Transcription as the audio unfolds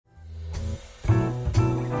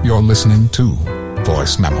You're listening to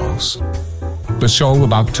Voice Memos, the show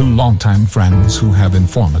about two longtime friends who have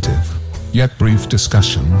informative, yet brief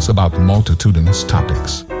discussions about multitudinous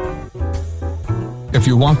topics. If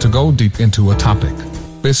you want to go deep into a topic,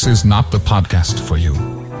 this is not the podcast for you.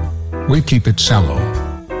 We keep it shallow.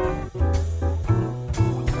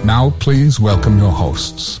 Now please welcome your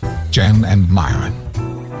hosts, Jenn and Myron.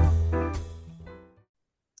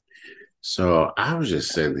 So I was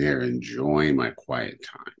just sitting here enjoying my quiet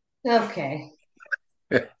time. Okay.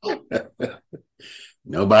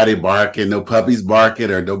 Nobody barking, no puppies barking,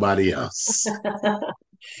 or nobody else.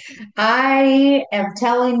 I am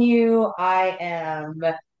telling you, I am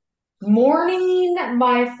mourning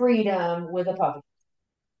my freedom with a puppy.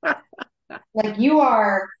 Like you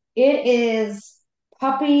are, it is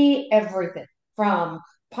puppy everything from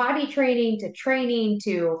potty training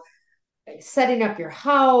to setting up your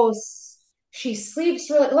house. She sleeps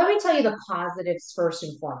really. Let me tell you the positives first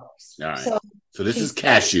and foremost. All right. So this is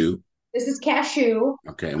Cashew. Cashew. This is Cashew.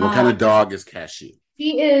 Okay. And what kind of dog is Cashew?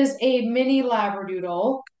 She is a mini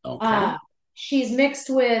Labradoodle. Okay. She's mixed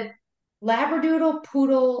with Labradoodle,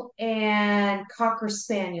 Poodle, and Cocker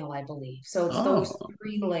Spaniel, I believe. So it's those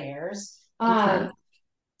three layers. Okay.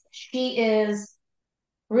 She is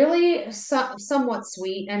really somewhat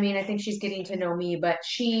sweet. I mean, I think she's getting to know me, but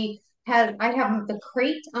I have the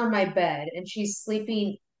crate on my bed, and she's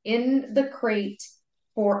sleeping in the crate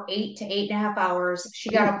for 8 to 8.5 hours. She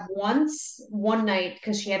got up one night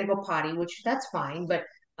because she had to go potty, which that's fine. But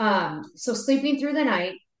so sleeping through the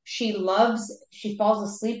night, she falls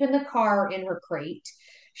asleep in the car in her crate.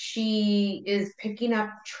 She is picking up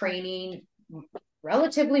training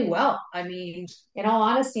relatively well. I mean, in all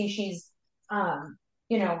honesty, she's some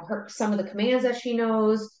of the commands that she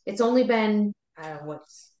knows. It's only been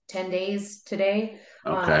 10 days today.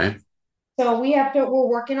 Okay. So we're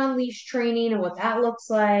working on leash training and what that looks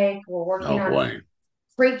like. We're working on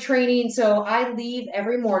crate training. So I leave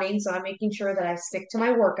every morning. So I'm making sure that I stick to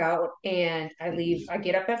my workout, and I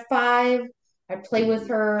get up at 5, I play with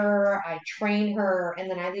her, I train her,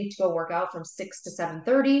 and then I leave to go work out from 6 to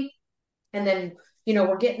 7:30. And then,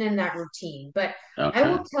 we're getting in that routine. But I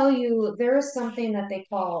will tell you, there is something that they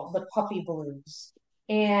call the puppy blues.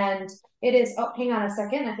 And it is, hang on a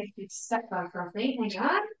second. I think she's stuck on something. Hang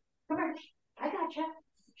on. Come here. I gotcha.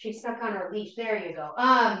 She's stuck on her leash. There you go.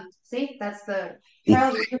 See, that's the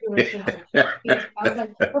trials and tribulations. I was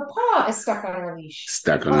like, her paw is stuck on her leash.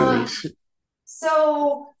 Stuck on her leash.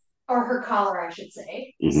 Or her collar, I should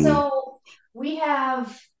say. Mm-hmm. So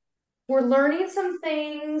we're learning some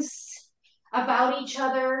things about each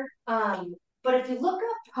other. But if you look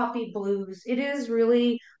up puppy blues, it is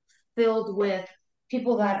really filled with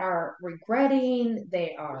people that are regretting,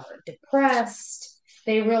 they are depressed,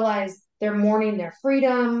 they realize they're mourning their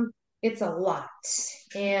freedom. It's a lot.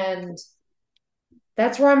 And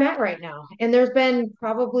that's where I'm at right now. And there's been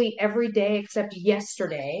probably every day except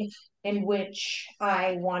yesterday in which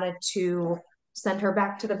I wanted to send her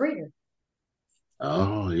back to the breeder.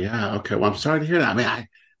 Oh, yeah. Okay. Well, I'm sorry to hear that. I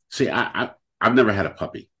mean, I've never had a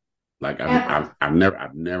puppy. Like I've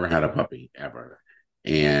never had a puppy ever.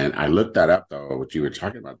 And I looked that up though, what you were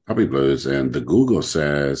talking about, puppy blues, and the Google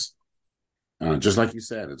says, just like you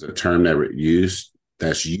said, it's a term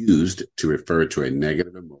that's used to refer to a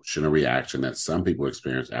negative emotional reaction that some people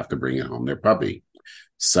experience after bringing home their puppy.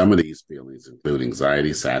 Some of these feelings include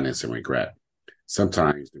anxiety, sadness, and regret.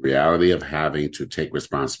 Sometimes the reality of having to take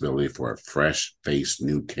responsibility for a fresh-faced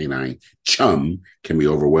new canine chum can be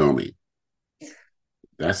overwhelming.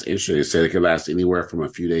 That's interesting. It said it could last anywhere from a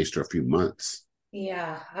few days to a few months.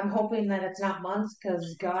 Yeah, I'm hoping that it's not months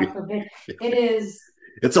because God forbid it is.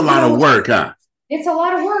 It's a lot of work, huh? It's a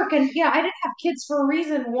lot of work. And yeah, I didn't have kids for a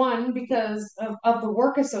reason. One, because of the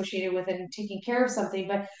work associated with it and taking care of something.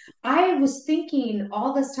 But I was thinking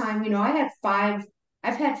all this time,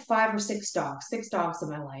 I've had 6 dogs in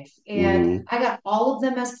my life, and I got all of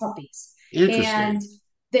them as puppies. And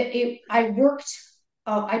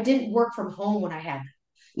I didn't work from home when I had them.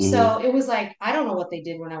 So it was like, I don't know what they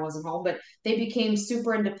did when I wasn't home, but they became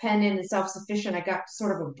super independent and self-sufficient. I got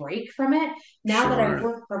sort of a break from it. Now that I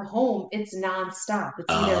work from home, it's nonstop.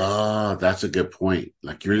 That's a good point.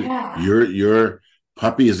 Like your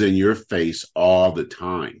puppy is in your face all the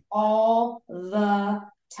time. All the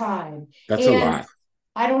time. That's a lot.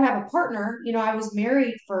 I don't have a partner. I was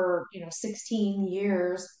married for, 16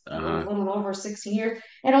 years, a little over 16 years.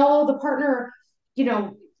 And although the partner,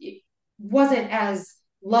 wasn't as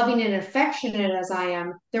loving and affectionate as I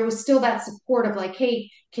am, there was still that support of like, hey,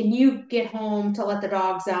 can you get home to let the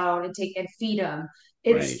dogs out and feed them?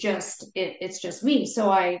 It's just me.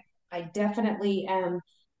 So I definitely am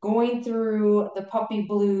going through the puppy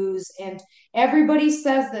blues, and everybody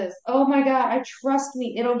says this, oh my God, I trust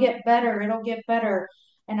me, it'll get better, it'll get better.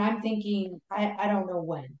 And I'm thinking, I don't know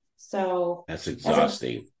when. So That's as of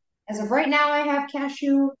exhausting. as of right now, I have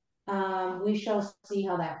Cashew. We shall see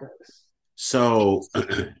how that goes. So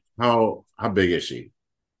how big is she?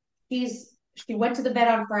 She went to the vet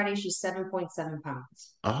on Friday. She's 7.7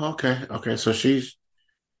 pounds. Oh, okay. Okay. So she's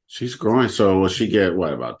growing. So will she get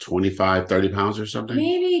what, about 25, 30 pounds or something?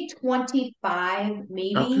 Maybe 25,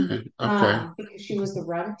 maybe, Okay. Okay. because she was the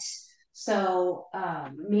runt. So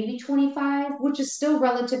maybe 25, which is still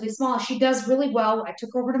relatively small. She does really well. I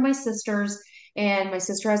took her over to my sister's, and my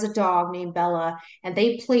sister has a dog named Bella, and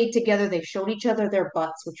they played together. They showed each other their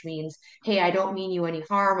butts, which means, hey, I don't mean you any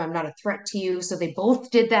harm. I'm not a threat to you. So they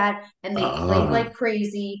both did that, and they played Uh, like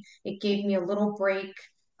crazy. It gave me a little break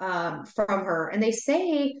from her. And they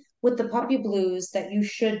say with the puppy blues that you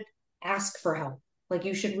should ask for help. Like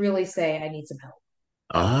you should really say, I need some help.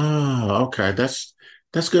 okay.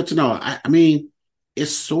 That's good to know. I mean, it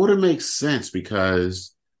sort of makes sense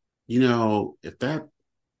because, if that,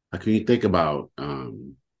 like when you think about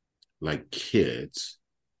like kids,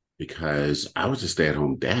 because I was a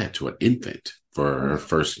stay-at-home dad to an infant for her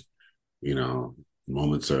first, you know,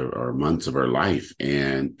 moments or months of her life.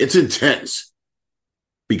 And it's intense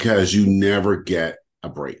because you never get a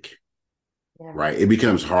break, Yeah. right? It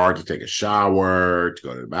becomes hard to take a shower, to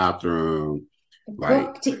go to the bathroom,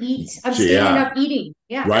 like, Cook, to eat. I'm standing yeah, up eating.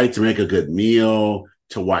 Yeah. right, to make a good meal,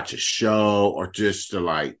 to watch a show, or just to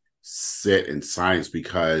like sit in silence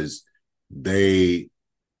because they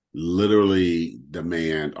literally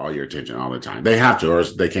demand all your attention all the time. They have to, or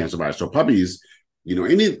they can't survive. So puppies,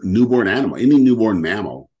 any newborn animal, any newborn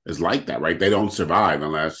mammal is like that, right? They don't survive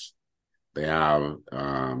unless they have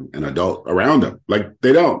an adult around them. Like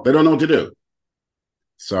they don't know what to do.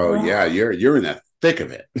 So yeah, Well, you're in the thick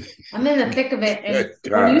of it. I'm in the thick of it. And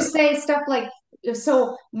Good when you God. say stuff like,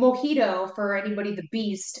 so Mojito, for anybody, the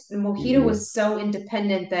beast, Mojito Mhm. was so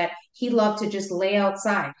independent that he loved to just lay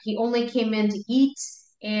outside. He only came in to eat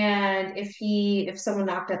and if someone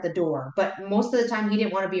knocked at the door. But most of the time he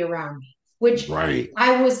didn't want to be around me, which Right.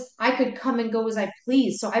 I could come and go as I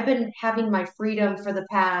please. So I've been having my freedom for the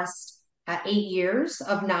past 8 years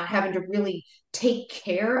of not having to really take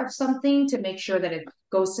care of something to make sure that it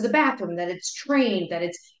goes to the bathroom, that it's trained, that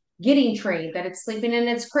it's getting trained, that it's sleeping in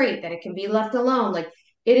its crate, that it can be left alone. Like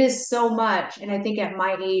it is so much. And I think at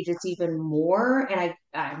my age, it's even more. And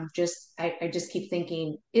I just keep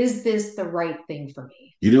thinking, is this the right thing for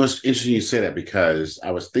me? It's interesting you say that because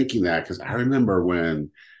I was thinking that because I remember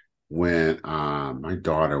when my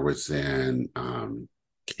daughter was in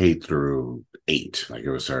K through 8, like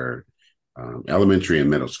it was her elementary and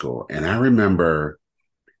middle school, and I remember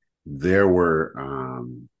there were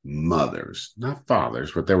mothers, not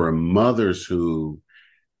fathers, but there were mothers who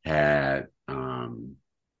had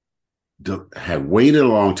had waited a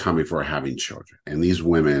long time before having children, and these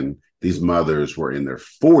mothers were in their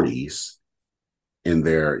 40s, in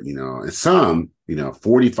their and some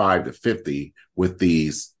 45 to 50 with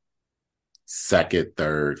these second,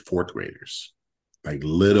 third, fourth graders, like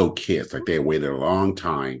little kids, like they had waited a long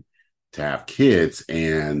time to have kids,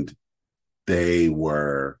 and they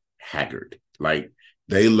were haggard. Like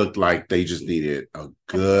they looked like they just needed a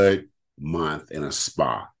good month in a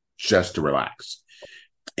spa just to relax.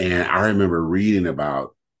 And I remember reading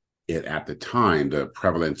about it at the time, the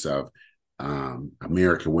prevalence of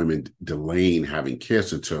American women delaying having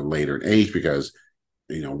kids until a later age because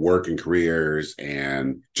working careers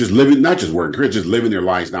and just living, not just working careers, just living their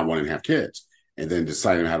lives, not wanting to have kids, and then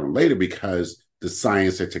deciding to have them later because the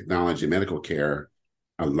science and technology and medical care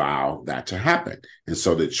allow that to happen. And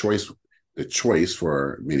so the choice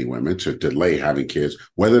for many women to delay having kids,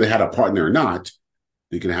 whether they had a partner or not,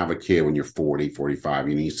 you can have a kid when you're 40, 45.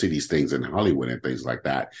 You see these things in Hollywood and things like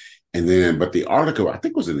that. And then, but the article, I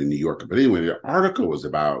think was in the New Yorker, but anyway, the article was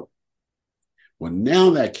about, well, now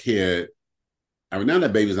that kid, now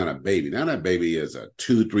that baby's not a baby. Now that baby is a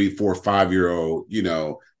 2, 3, 4, 5-year-old,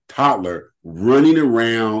 toddler running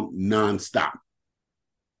around nonstop.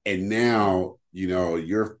 And now,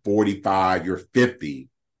 you're 45, you're 50,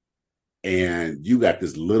 and you got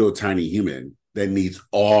this little tiny human that needs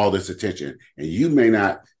all this attention. And you may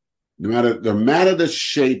not, no matter the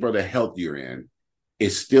shape or the health you're in, it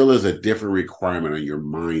still is a different requirement on your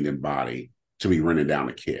mind and body to be running down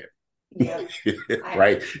a kid. Yeah.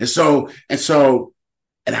 Right.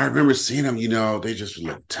 And I remember seeing them, they just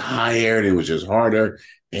looked tired. It was just harder.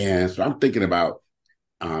 And so I'm thinking about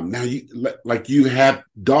now you had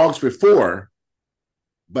dogs before,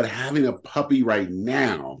 But having a puppy right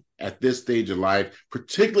now at this stage of life,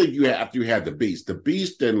 particularly after you had the beast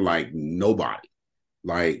didn't like nobody.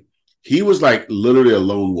 Like he was like literally a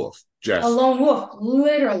lone wolf. Just a lone wolf,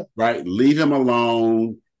 literally. Right. Leave him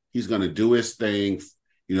alone. He's going to do his thing.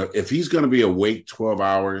 You know, if he's going to be awake 12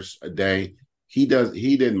 hours a day, he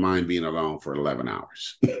didn't mind being alone for 11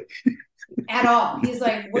 hours. At all. He's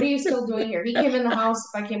like, what are you still doing here? He came in the house.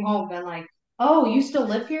 If I came home, been like, oh, you still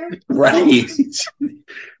live here? Right.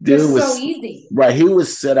 Dude was so easy. Right. He would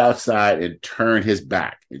sit outside and turn his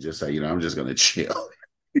back and just say, I'm just going to chill.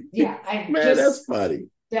 Yeah. That's funny.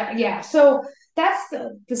 Yeah. So that's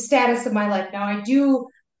the status of my life now. I do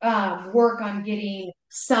work on getting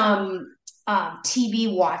some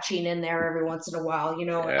TV watching in there every once in a while,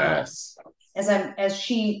 Yes. As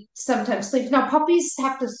she sometimes sleeps. Now puppies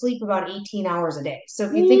have to sleep about 18 hours a day. So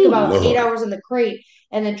if you think about Lord. 8 hours in the crate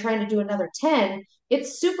and then trying to do another 10,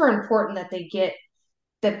 it's super important that they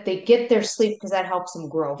get their sleep because that helps them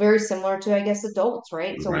grow. Very similar to, I guess, adults,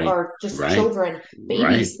 right? So or just children,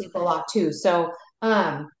 babies sleep a lot too. So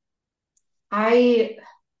I'm trying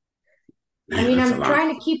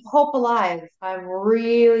to keep hope alive. I'm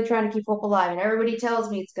really trying to keep hope alive. And everybody tells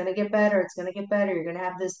me it's going to get better. It's going to get better. You're going to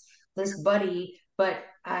have this buddy. But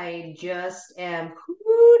I just am,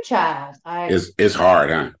 child. It's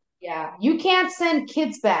hard, huh? Yeah. You can't send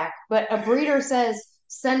kids back, but a breeder says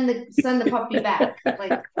send the puppy back.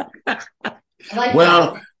 Like,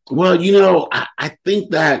 well, I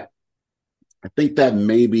think that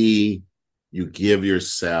maybe you give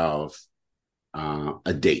yourself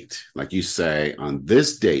a date, like you say, on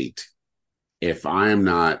this date, if I'm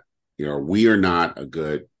not, we are not a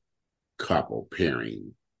good couple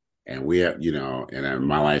pairing, and we have, and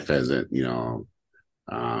my life hasn't,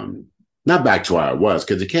 not back to where I was,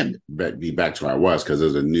 because it can't be back to where I was because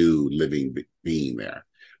there's a new living being there.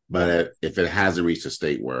 But if it hasn't reached a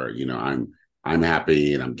state where, I'm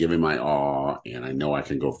happy and I'm giving my all and I know I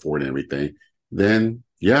can go forward and everything, then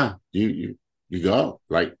yeah, you go.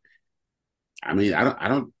 Like, I mean,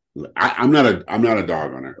 I'm not a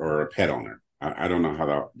dog owner or a pet owner. I don't know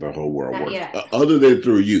how the whole world works, other than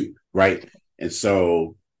through you, right? And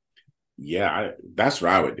so, yeah, that's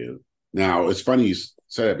what I would do. Now, it's funny you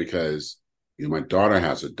say that because my daughter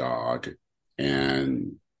has a dog,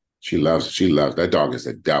 and she loves that dog is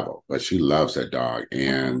the devil, but she loves that dog.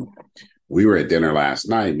 And we were at dinner last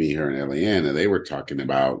night, me, her, and Eliane, and they were talking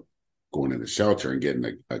about going to the shelter and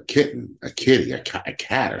getting a kitten, a kitty, a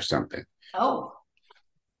cat or something. Oh.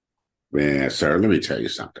 Man, sir, let me tell you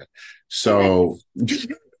something. So,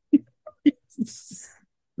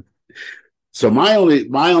 so my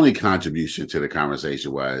only contribution to the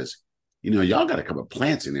conversation was, y'all got a couple of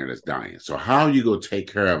plants in there that's dying. So how you go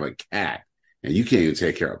take care of a cat and you can't even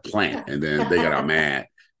take care of a plant? And then they got all mad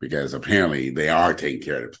because apparently they are taking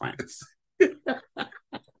care of the plants.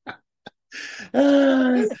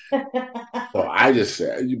 So I just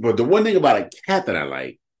said, but the one thing about a cat that I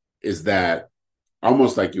like is that,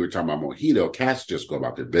 almost like you were talking about mojito, cats just go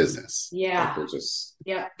about their business. Yeah. Like they're just,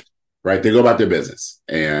 right. They go about their business.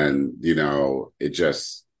 And, it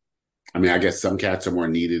just, I guess some cats are more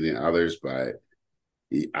needed than others, but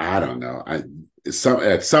I don't know.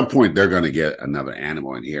 At some point, they're going to get another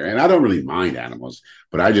animal in here. And I don't really mind animals,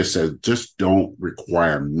 but I just said, just don't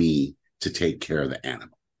require me to take care of the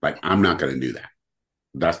animal. Like, I'm not going to do that.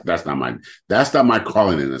 That's not my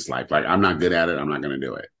calling in this life. Like, I'm not good at it. I'm not going to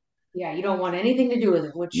do it. Yeah, you don't want anything to do with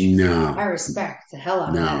it, which I respect the hell out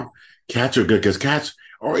of that. Cats are good because cats,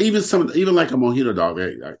 or even like a mojito dog,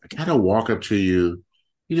 a cat will walk up to you,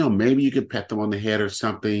 maybe you could pet them on the head or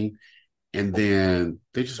something, and then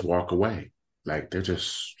they just walk away. Like, they're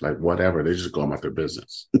just like, whatever. They're just going about their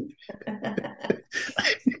business.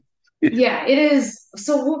 Yeah, it is.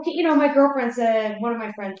 So, my girlfriend said, one of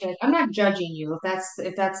my friends said, I'm not judging you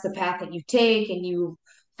if that's the path that you take and you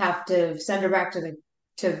have to send her back to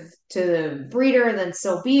the breeder, then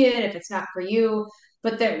so be it if it's not for you.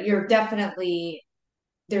 But you're definitely,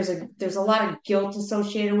 there's a lot of guilt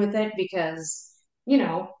associated with it because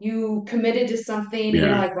you committed to something and you're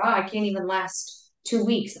like, wow, I can't even last 2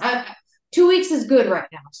 weeks. 2 weeks is good right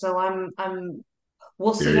now, so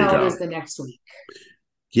we'll see how it is the next week.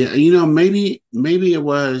 Yeah, maybe it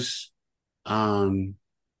was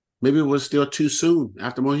still too soon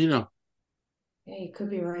after mojito. Yeah, you could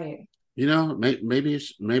be right. Maybe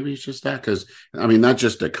it's just that, because not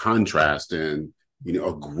just the contrast in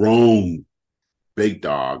a grown big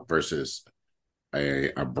dog versus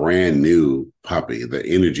a brand new puppy, the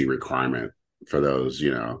energy requirement for those,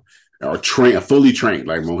 or fully trained,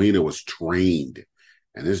 like Mojito was trained,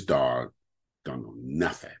 and this dog don't know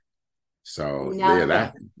nothing. So yeah,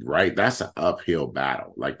 Nothing. that's an uphill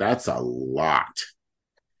battle. Like that's a lot.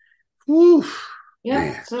 Whew, Yep.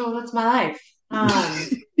 man. So that's my life.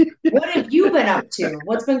 What have you been up to?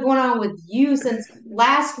 What's been going on with you since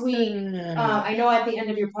last week? I know at the end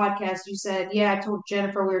of your podcast you said, "Yeah, I told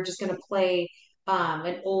Jennifer we were just going to play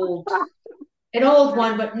an old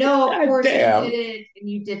one," but no, of God course you damn. didn't, and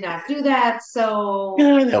you did not do that. So,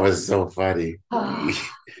 God, that was so funny.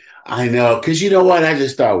 I know, because you know what? I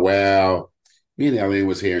just thought, well, me and Eileen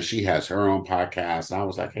was here, and she has her own podcast. And I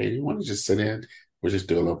was like, hey, you want to just sit in? We'll just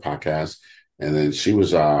do a little podcast. And then she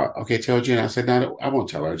was, okay, tell Jen. I said, no, I won't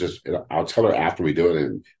tell her. I'll tell her after we do it,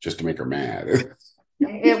 and just to make her mad.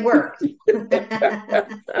 it worked. It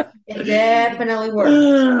definitely worked.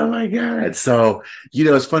 Oh my God. So,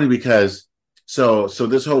 it's funny because so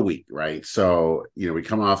this whole week, right? So, we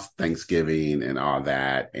come off Thanksgiving and all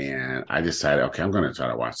that, and I decided, okay, I'm gonna try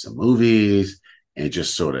to watch some movies and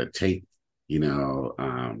just sort of take,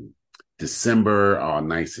 December all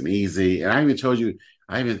nice and easy. And I even told you,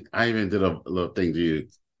 I even did a little thing to you,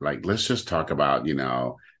 like, let's just talk about,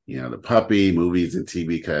 the puppy movies and TV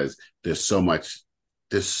because there's so much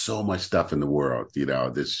stuff in the world,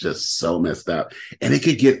 that's just so messed up. And it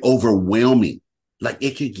could get overwhelming. Like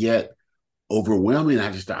it could get overwhelming.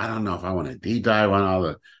 I don't know if I want to deep dive on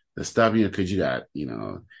all the stuff, because you got,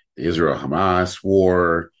 the Israel Hamas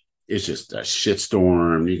war. It's just a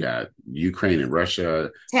shitstorm. You got Ukraine and Russia,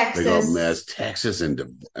 big old mess, Texas and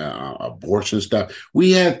abortion stuff.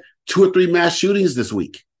 We had 2 or 3 mass shootings this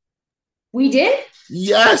week. We did?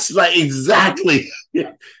 Yes, like exactly.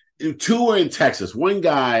 2 were in Texas. One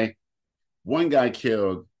guy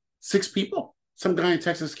killed 6 people. Some guy in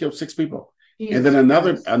Texas killed 6 people. Jesus and then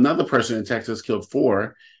another person in Texas killed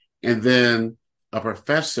 4. And then a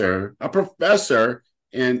professor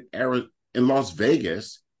in Las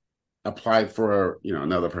Vegas applied for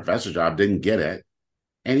another professor job, didn't get it,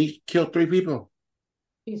 and he killed 3 people.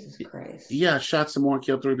 Jesus Christ. Yeah, shot some more,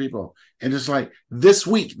 killed 3 people. And it's like this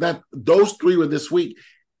week, that those 3 were this week.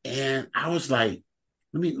 And I was like,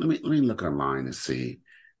 let me look online and see,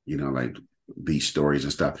 like these stories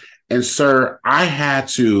and stuff. And sir, I had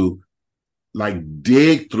to like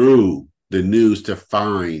dig through the news to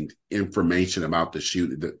find information about the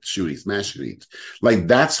shootings, mass shootings. Like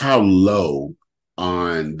that's how low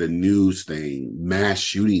on the news thing mass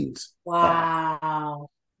shootings are. Wow.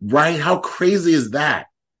 Right? How crazy is that?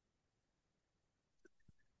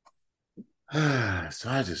 So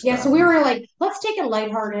I just so we were like, let's take it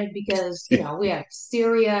lighthearted because we have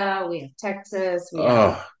Syria, we have Texas, we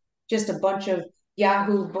have just a bunch of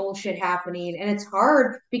Yahoo bullshit happening, and it's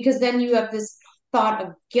hard because then you have this thought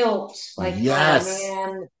of guilt, like, yes. Oh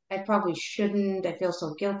man, I probably shouldn't. I feel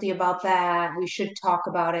so guilty about that. We should talk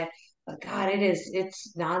about it, but God,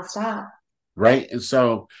 it's nonstop, right? And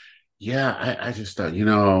so, yeah, I just thought,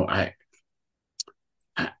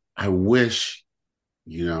 I wish.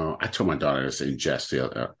 I told my daughter this in jest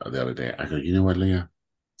the other day. I go, you know what, Leah?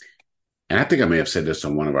 And I think I may have said this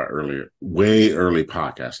on one of our way early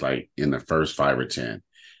podcasts, like in the first 5 or 10.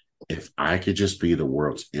 If I could just be the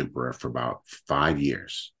world's emperor for about 5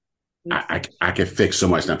 years, I could fix so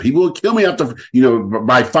much. Now, people would kill me after,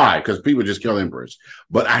 by 5 because people just kill emperors.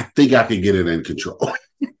 But I think I could get it in control.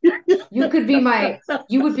 You would be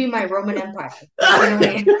my Roman Empire.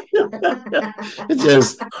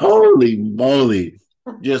 Just holy moly.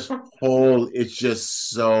 It's just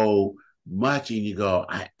so much. And you go,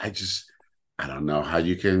 I don't know how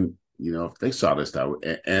you can, if they saw this stuff.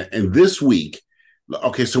 And this week,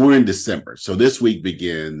 okay, so we're in December. So this week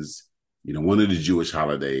begins, one of the Jewish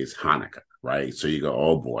holidays, Hanukkah, right? So you go,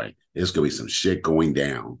 oh boy, there's going to be some shit going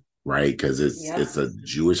down, right? Because it's a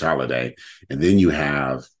Jewish holiday. And then you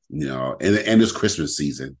have, and it's Christmas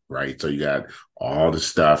season, right? So you got all the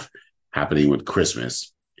stuff happening with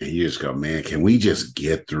Christmas. And you just go, man, can we just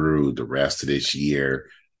get through the rest of this year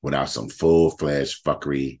without some full-fledged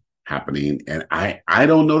fuckery happening? And I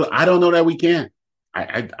don't know that we can.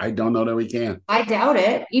 I don't know that we can. I doubt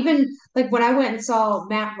it. Even like when I went and saw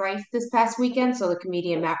Matt Rife this past weekend, so the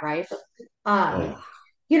comedian Matt Rife,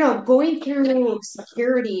 going through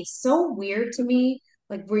security is so weird to me.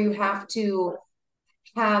 Like where you have to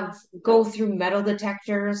go through metal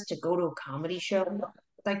detectors to go to a comedy show.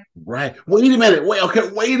 Like, right. Wait a minute.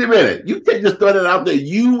 You can't just throw that out there.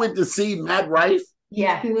 You went to see Matt Rife?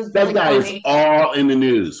 Yeah, he was. That really guy funny. Is all in the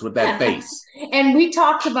news with that face. And we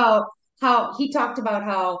talked about how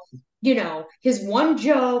his one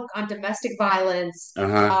joke on domestic violence.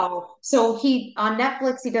 So he on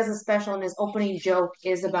Netflix he does a special, and his opening joke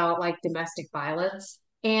is about like domestic violence.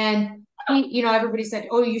 And he, everybody said,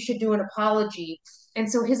 "Oh, you should do an apology."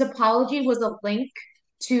 And so his apology was a link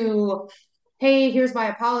to, hey, here's my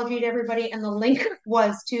apology to everybody. And the link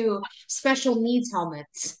was to special needs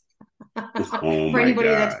helmets. Oh for my anybody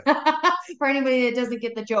God. that for anybody that doesn't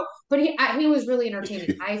get the joke. But he was really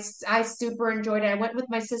entertaining. I super enjoyed it. I went with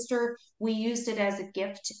my sister. We used it as a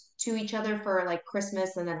gift to each other for like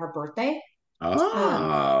Christmas and then her birthday.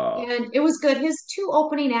 Oh, And it was good. His two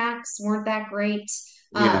opening acts weren't that great.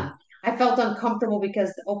 yeah. I felt uncomfortable because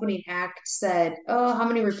the opening act said, "Oh, how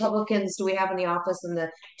many Republicans do we have in the office?" And the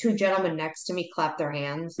two gentlemen next to me clapped their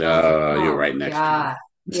hands, and I was like, You're "Oh right my next to me. God."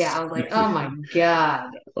 Yeah, I was like, "Oh my God,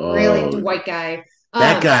 really, Oh, white guy."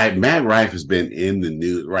 that Um, guy, Matt Rife, has been in the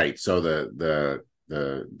news, right? So the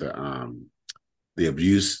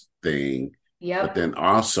abuse thing, but yep. then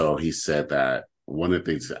also he said that one of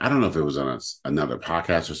the things, I don't know if it was on another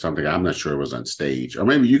podcast or something. I'm not sure it was on stage, or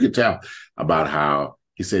maybe you could tell about how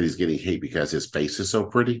he said he's getting hate because his face is so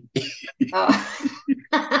pretty. Oh,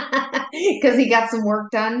 because he got some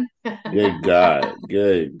work done. Good God,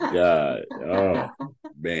 good God. Oh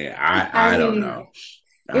man, I I don't know.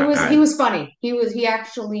 mean, he I was funny. He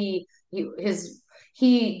actually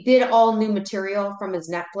he did all new material from his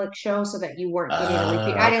Netflix show so that you weren't getting a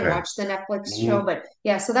repeat. I didn't okay. watch the Netflix show, Mhm. but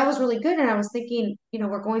yeah, so that was really good. And I was thinking,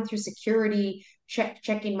 we're going through security,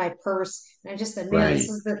 checking my purse, and I just said, man, Right,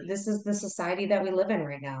 this is the society that we live in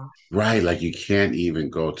right now. right. Like you can't even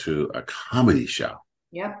go to a comedy show.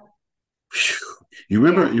 Yep. Phew. Yeah. You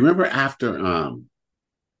remember after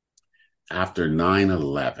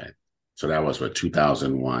 9/11, so that was what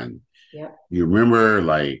 2001. Yep. You remember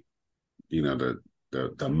like,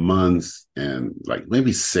 the months and like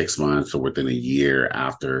maybe 6 months or within a year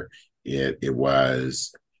after it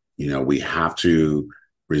was, we have to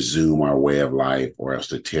resume our way of life or else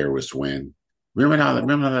the terrorists win. Remember how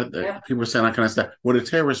Yep. people were saying that kind of stuff? Well, the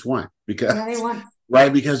terrorists won because Yeah, they won.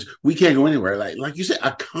 right, because we can't go anywhere. Like you said,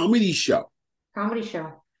 a comedy show. Comedy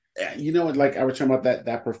show. Like I was talking about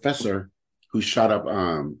that professor who shot up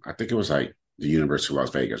I think it was like the University of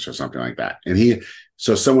Las Vegas or something like that. And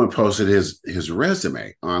so someone posted his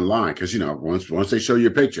resume online because once they show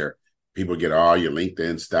your picture, people get all your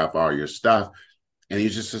LinkedIn stuff, all your stuff. And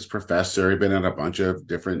he's just this professor. He'd been at a bunch of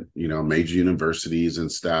different, major universities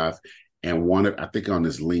and stuff. And I think on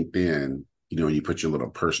his LinkedIn, you put your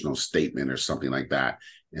little personal statement or something like that.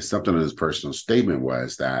 And something on his personal statement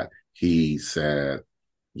was that he said,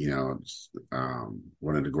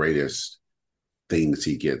 one of the greatest things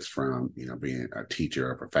he gets from, being a teacher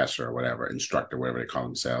or professor or whatever, instructor, whatever they call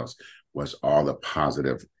themselves, was all the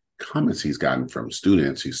positive comments he's gotten from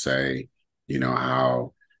students who say,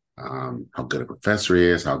 how good a professor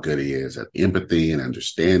is, how good he is at empathy and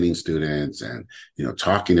understanding students and,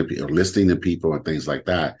 talking to people, listening to people and things like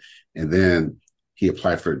that. And then he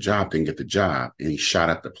applied for a job, didn't get the job, and he shot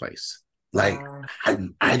up the place. Like,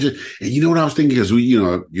 I just, and you know what I was thinking? Because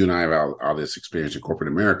you and I have all this experience in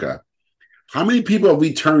corporate America. How many people have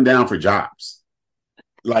we turned down for jobs?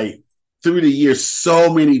 Like through the years,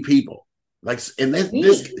 so many people. Like, and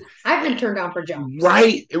this I've been turned down for jobs.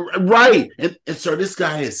 Right. And so this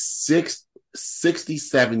guy is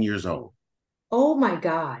 67 years old. Oh my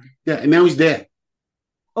God. Yeah, and now he's dead.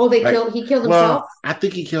 Oh, he killed himself? Well, I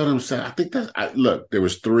think he killed himself. I think look, there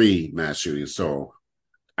was 3 mass shootings, so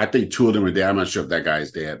I think 2 of them are dead. I'm not sure if that guy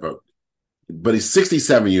is dead, but he's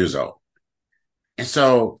 67 years old. And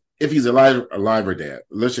so if he's alive or dead,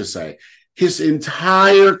 let's just say his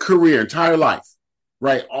entire career, entire life,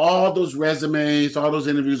 right? All those resumes, all those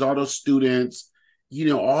interviews, all those students,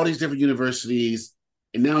 all these different universities.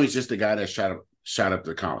 And now he's just a guy that shot up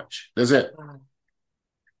the college. That's it.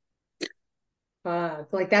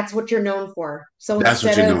 Like that's what you're known for. So That's what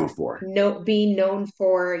instead you're of known for. being known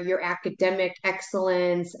for your academic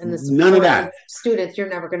excellence and the None of support of that. students, you're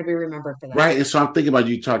never going to be remembered for that. Right. And so I'm thinking about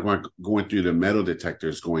you talking about going through the metal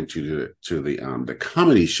detectors, going to the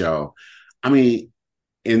comedy show. I mean,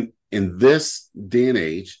 in this day and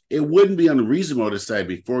age, it wouldn't be unreasonable to say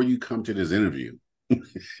before you come to this interview,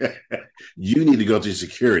 you need to go through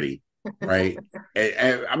security, right?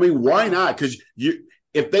 and I mean, why not? Because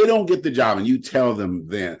if they don't get the job and you tell them,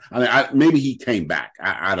 then maybe he came back.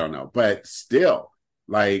 I don't know, but still,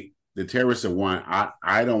 like the terrorists have won.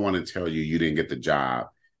 I don't want to tell you didn't get the job,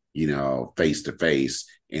 face to face,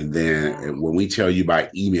 and then when we tell you by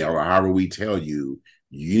email or however we tell you,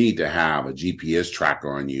 you need to have a GPS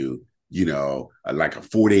tracker on you, like a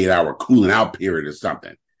 48-hour cooling out period or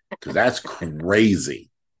something, because that's crazy.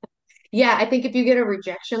 Yeah, I think if you get a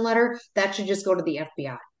rejection letter, that should just go to the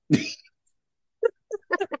FBI.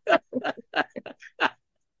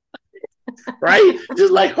 right?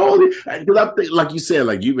 Just like holy, because I'm thinking, like you said,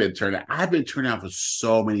 like I've been turned out for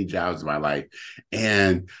so many jobs in my life,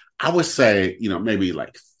 and I would say, maybe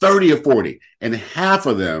like 30 or 40, and half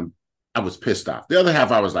of them I was pissed off. The other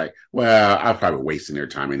half I was like, well, I was probably wasting their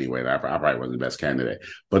time anyway. I probably wasn't the best candidate.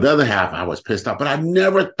 But the other half I was pissed off. But I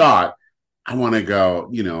never thought I want to go,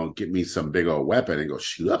 get me some big old weapon and go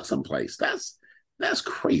shoot up someplace. That's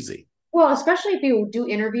crazy. Well, especially if you do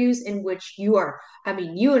interviews in which you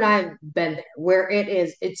and I have been there where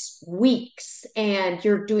it's weeks and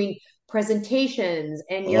you're doing presentations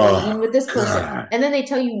and you're meeting with this person. God. And then they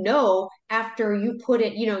tell you no after you put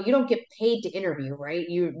it, you don't get paid to interview, right?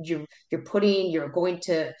 You're going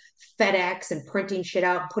to FedEx and printing shit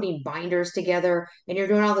out, putting binders together, and you're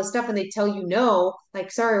doing all this stuff and they tell you no,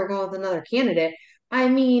 like, sorry, we're going with another candidate. I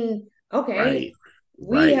mean, okay,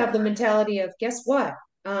 we have the mentality of, guess what?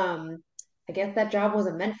 I guess that job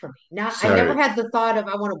wasn't meant for me. I never had the thought of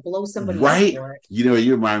I want to blow somebody up for it.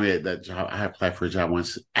 You remind me of that job. I applied for a job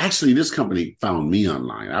once. Actually, this company found me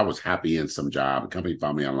online. I was happy in some job. A company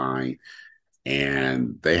found me online,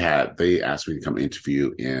 and they asked me to come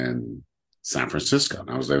interview in San Francisco. And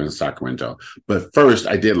I was living in Sacramento. But first,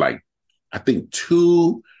 I did I think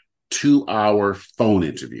 2-hour phone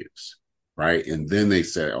interviews, right? And then they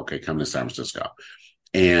said, okay, come to San Francisco.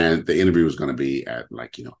 And the interview was going to be at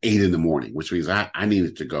 8 in the morning, which means I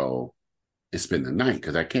needed to go and spend the night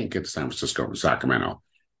because I can't get to San Francisco from Sacramento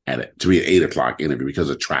to be an 8 o'clock interview because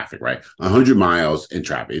of traffic, right? 100 miles in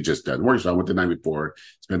traffic. It just doesn't work. So I went the night before,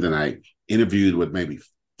 spent the night, interviewed with maybe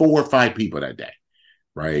 4 or 5 people that day,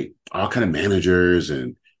 right? All kind of managers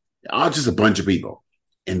and just a bunch of people.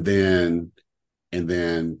 And then they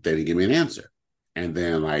didn't give me an answer. And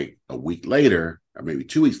then a week later, or maybe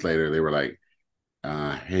 2 weeks later, they were like,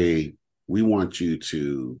 hey, we want you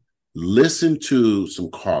to listen to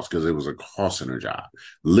some calls because it was a call center job.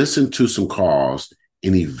 Listen to some calls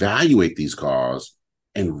and evaluate these calls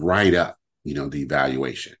and write up, the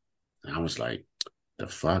evaluation. And I was like, the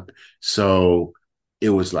fuck? So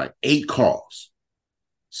it was 8 calls.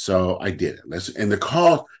 So I did it. And the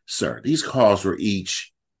call, sir, these calls were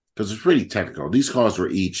each, because it's pretty technical, these calls were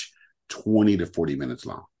each 20 to 40 minutes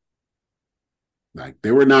long.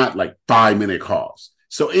 They were not 5-minute calls.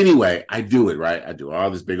 So anyway, I do it, right? I do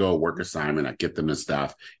all this big old work assignment. I get them the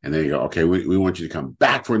stuff. And then you go, okay, we want you to come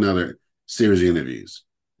back for another series of interviews.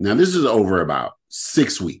 Now, this is over about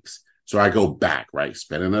 6 weeks. So I go back, right?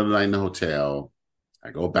 Spend another night in the hotel.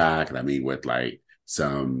 I go back and I meet with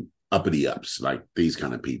some uppity ups, these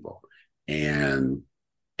kind of people. And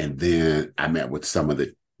then I met with some of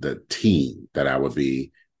the team that I would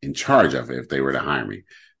be in charge of if they were to hire me.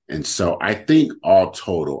 And so I think all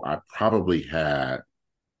total, I probably had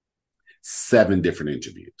 7 different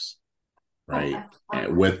interviews, right?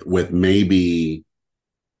 With maybe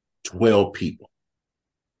 12 people.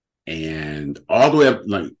 And all the way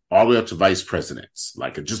up to vice presidents,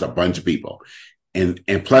 just a bunch of people. And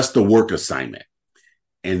plus the work assignment.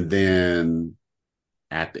 And then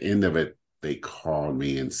at the end of it, they called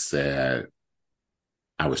me and said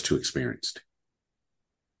I was too experienced.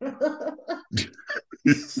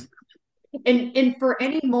 And for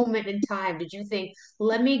any moment in time, did you think,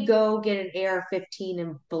 let me go get an AR-15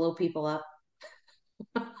 and blow people up?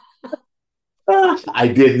 I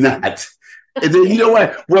did not. And then you know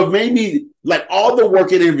what made me all the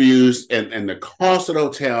work interviews and the cost of the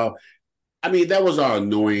hotel, I mean, that was all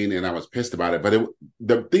annoying and I was pissed about it. But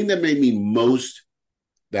the thing that made me most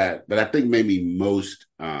that I think made me most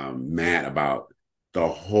mad about the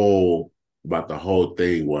whole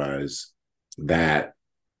thing was that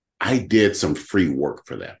I did some free work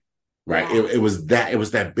for them, right? Yeah. It was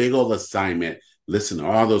that big old assignment. Listen to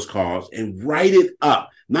all those calls and write it up,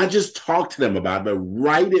 not just talk to them about it, but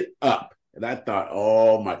write it up. And I thought,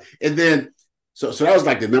 oh my! And then so that was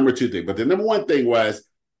the number 2 thing. But the number 1 thing was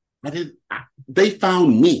they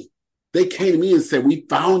found me. They came to me and said, we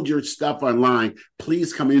found your stuff online.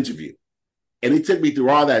 Please come interview. And they took me through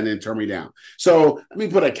all that and then turned me down. So let me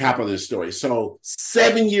put a cap on this story. So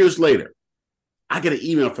 7 years later, I get an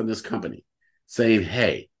email from this company saying,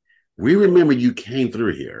 hey, we remember you came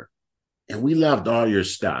through here and we loved all your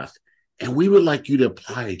stuff and we would like you to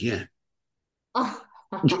apply again. Oh.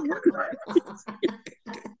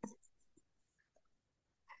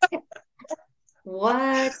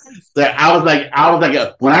 What? So I was like,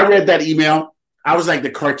 when I read that email, I was like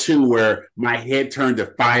the cartoon where my head turned to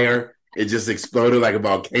fire. It just exploded like a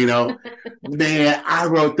volcano. Man, I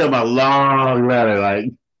wrote them a long letter.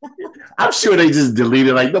 I'm sure they just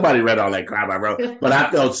deleted. Nobody read all that crap I wrote, but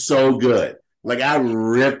I felt so good. I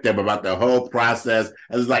ripped them about the whole process.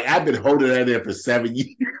 I was I've been holding that in for 7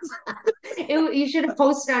 years. You should have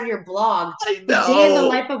posted on your blog I the day in the know.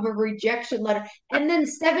 life of a rejection letter. And then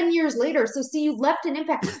 7 years later, so see, you left an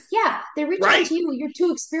impact. Yeah, they reach out Right. to you. You're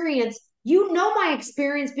too experienced. You know my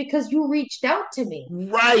experience because you reached out to me.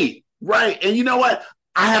 Right. Right. And you know what?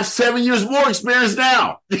 I have 7 years more experience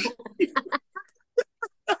now.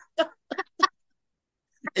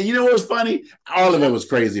 And you know what was funny? All of it was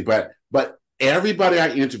crazy, but everybody I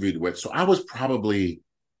interviewed with, so I'm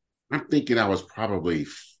thinking I was probably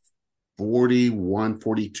 41,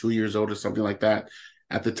 42 years old or something like that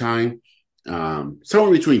at the time.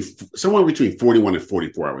 Somewhere between 41 and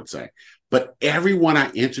 44, I would say. But everyone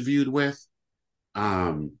I interviewed with,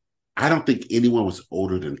 I don't think anyone was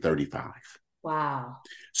older than 35. Wow.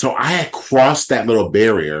 So I had crossed that little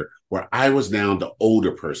barrier where I was now the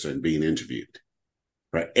older person being interviewed.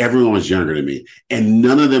 Right? Everyone was younger than me, and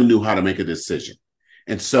none of them knew how to make a decision.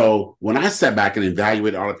 And so when I sat back and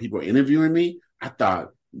evaluated all the people interviewing me, I thought,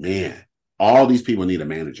 man, all these people need a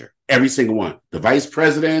manager. Every single one. The vice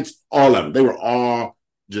presidents, all of them. They were all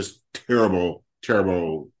just terrible,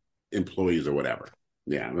 terrible employees or whatever.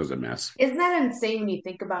 Yeah, it was a mess. Isn't that insane when you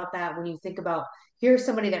think about that? When you think about, here's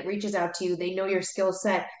somebody that reaches out to you, they know your skill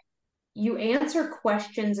set. You answer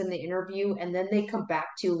questions in the interview, and then they come back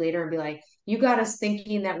to you later and be like, you got us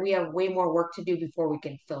thinking that we have way more work to do before we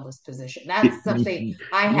can fill this position. That's something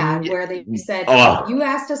I had where they said, you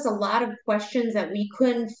asked us a lot of questions that we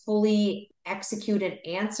couldn't fully execute and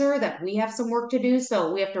answer, that we have some work to do,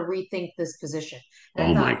 so we have to rethink this position.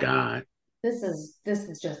 And my God. This is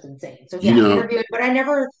just insane. So yeah, interviewing, but I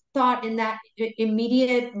never thought in that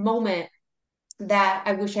immediate moment that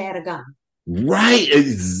I wish I had a gun. Right,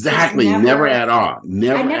 exactly. Never at all. I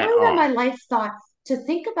never in my life thought to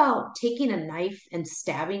think about taking a knife and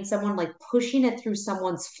stabbing someone, like pushing it through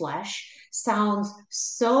someone's flesh, sounds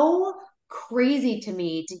so crazy to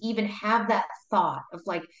me to even have that thought of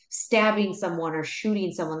like stabbing someone or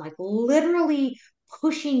shooting someone. Like literally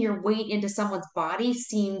pushing your weight into someone's body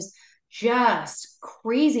seems just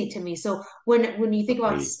crazy to me. So when you think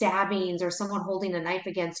about stabbings or someone holding a knife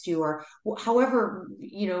against you, or however,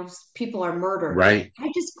 people are murdered, right?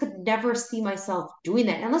 I just could never see myself doing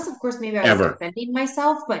that, unless of course maybe I was defending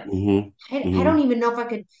myself, but I don't even know if I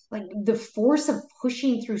could, like, the force of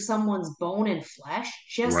pushing through someone's bone and flesh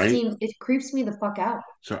just seems, it creeps me the fuck out.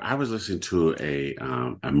 So I was listening to a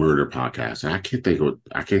murder podcast, and I can't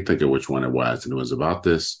think of which one it was, and it was about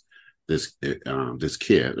this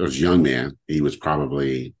kid, or this young man. He was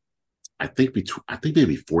probably, I think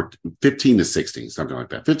maybe 15 to 16, something like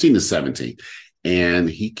that, 15 to 17, and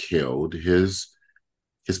he killed his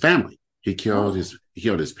family. He killed his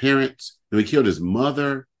parents. He killed his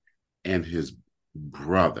mother and his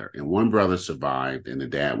brother, and one brother survived, and the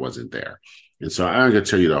dad wasn't there. And so I'm going to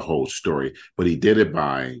tell you the whole story, but he did it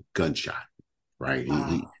by gunshot, right?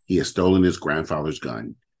 He had stolen his grandfather's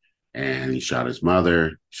gun, and he shot his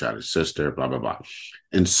mother, shot his sister, blah, blah, blah.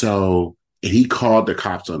 And so he called the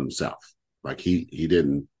cops on himself. Like he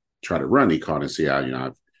didn't try to run. He called and said,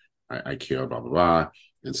 I killed, blah, blah, blah.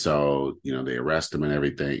 And so, they arrest him and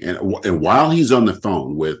everything. And while he's on the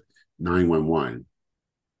phone with 911,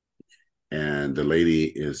 and the lady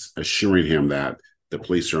is assuring him that the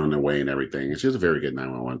police are on their way and everything. And she's a very good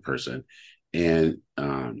 911 person. And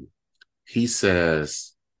he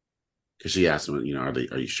says, because she asked him,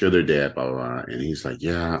 are you sure they're dead? Blah, blah, blah. And he's like,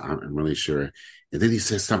 yeah, I'm really sure. And then he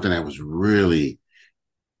says something that was really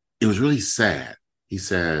sad. He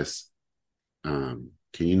says,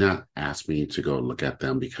 can you not ask me to go look at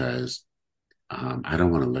them? Because I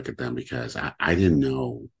don't want to look at them, because I didn't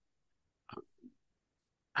know.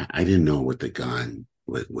 I didn't know what the gun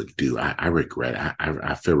would do. I regret it.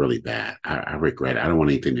 I feel really bad. I regret it. I don't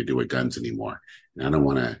want anything to do with guns anymore. And I don't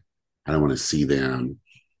want to see them.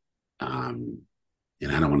 And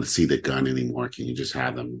I don't want to see the gun anymore. Can you just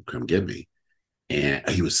have them come get me? And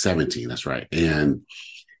he was 17. That's right. And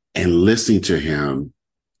listening to him,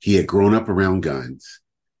 he had grown up around guns,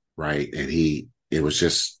 right? And it was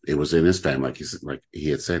in his family. Like he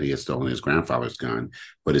had said, he had stolen his grandfather's gun,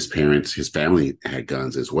 but his family had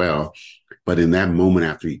guns as well. But in that moment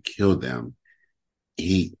after he killed them,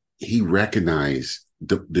 he recognized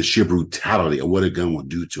the sheer brutality of what a gun would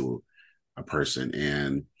do to a person.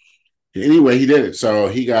 And anyway, he did it. So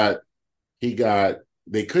they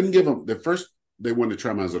couldn't give him they wanted to try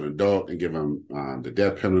him as an adult and give him the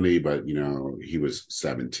death penalty, but he was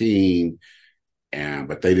 17.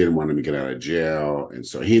 But they didn't want him to get out of jail. And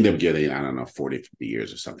so he ended up getting, I don't know, 40, 50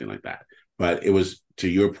 years or something like that. But it was, to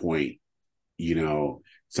your point,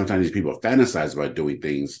 sometimes these people fantasize about doing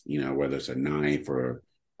things, whether it's a knife or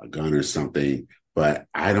a gun or something. But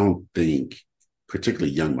I don't think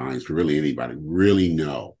particularly young minds, but really anybody, really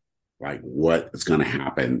know like what is going to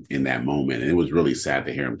happen in that moment. And it was really sad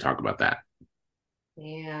to hear him talk about that.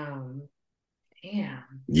 Damn. Damn.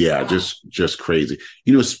 Yeah, Wow. just crazy.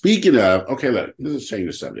 You know, speaking of, okay, look, let's change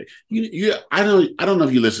the subject. I don't know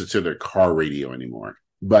if you listen to their car radio anymore,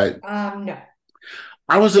 but No.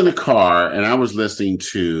 I was in a car and I was listening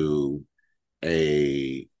to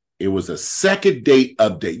it was a second date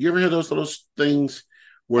update. You ever hear those little things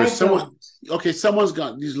where someone's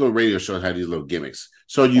got these little radio shows have these little gimmicks.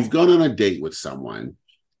 So you've gone on a date with someone,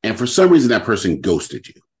 and for some reason that person ghosted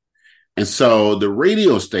you. And so the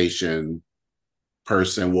radio station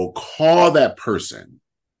person will call that person,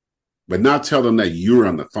 but not tell them that you're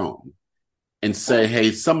on the phone and say,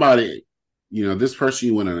 hey, somebody, you know, this person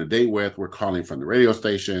you went on a date with, we're calling from the radio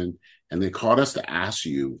station, and they called us to ask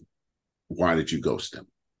you, why did you ghost them?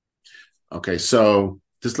 Okay, so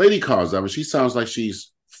this lady calls up and she sounds like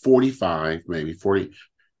she's 45, maybe 40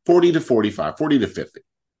 to 45, 40 to 50.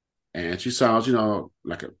 And she sounds, you know,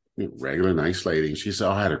 like a regular nice lady. She said,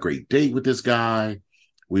 oh, I had a great date with this guy.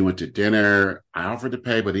 We went to dinner. I offered to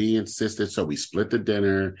pay, but he insisted. So we split the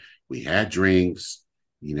dinner. We had drinks.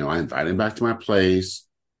 You know, I invited him back to my place.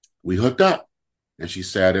 We hooked up. And she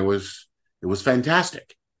said it was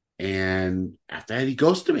fantastic. And after that, he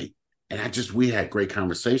ghosted me. And we had great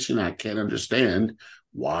conversation. I can't understand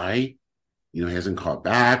why, you know, he hasn't called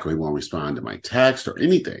back or he won't respond to my text or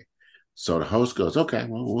anything. So the host goes, okay,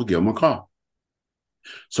 well, we'll give him a call.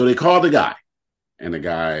 So they called the guy. And the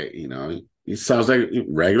guy, you know, he sounds like a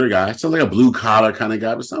regular guy. Sounds like a blue collar kind of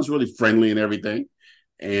guy, but sounds really friendly and everything.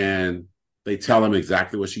 And they tell him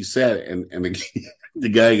exactly what she said. And the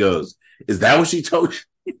guy goes, is that what she told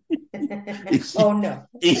you? Oh, no.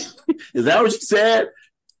 Is that what she said?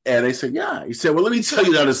 And they said, yeah. He said, well, let me tell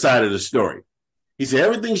you the other side of the story. He said,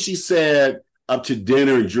 everything she said up to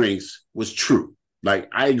dinner and drinks was true. Like,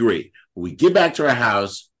 I agree. We get back to our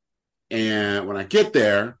house, and when I get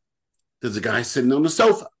there, there's a guy sitting on the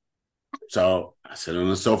sofa. So I sit on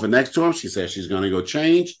the sofa next to him. She says she's going to go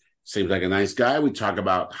change. Seems like a nice guy. We talk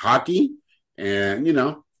about hockey, and, you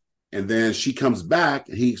know, and then she comes back,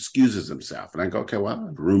 and he excuses himself. And I go, okay, well,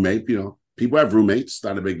 roommate, you know, people have roommates.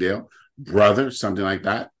 Not a big deal. Brother, something like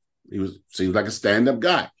that. Seems like a stand-up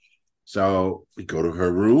guy. So we go to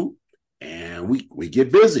her room and we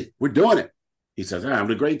get busy. We're doing it. He says, I'm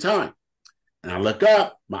having a great time. And I look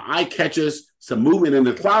up, my eye catches some movement in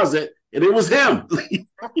the closet, and it was him. He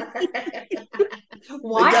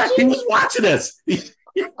was watching us.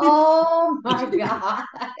 Oh my God.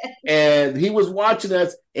 And he was watching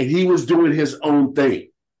us, and he was doing his own thing.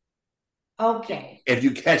 Okay. If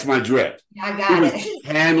you catch my drift. I got it. He was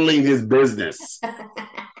handling his business.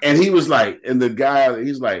 And he was like, and the guy,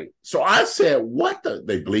 he's like, so I said,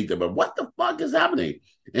 they bleeped him, but what the fuck is happening?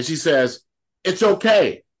 And she says, it's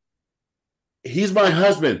okay. He's my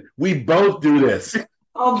husband. We both do this.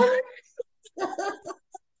 Oh.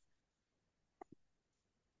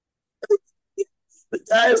 The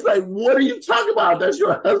guy is like, what are you talking about? That's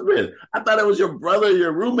your husband. I thought it was your brother,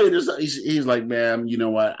 your roommate or something. He's like, ma'am, you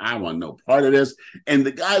know what? I want no part of this. And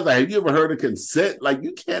the guy's like, have you ever heard of consent? Like,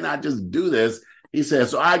 you cannot just do this. He said,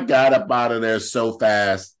 so I got up out of there so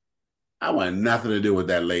fast. I want nothing to do with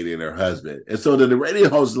that lady and her husband. And so then the radio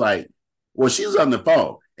host is like, well, she's on the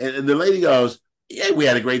phone. And the lady goes, yeah, we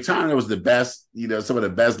had a great time. It was the best, you know, some of the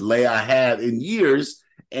best lay I had in years.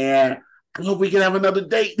 And I hope we can have another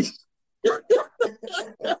date.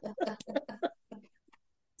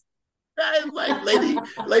 I was like,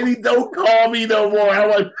 lady, don't call me no more. I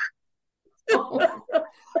want.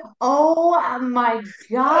 Oh my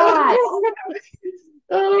God.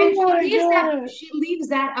 And she leaves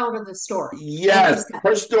that out of the story. Yes,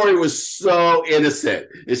 her story was so innocent,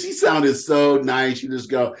 and she sounded so nice. You just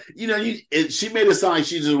go, you know, she made it sound like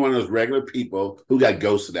she's just one of those regular people who got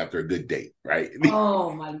ghosted after a good date, right?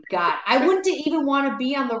 Oh my God, I wouldn't even want to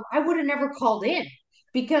be I would have never called in,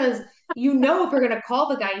 because you know if you're going to call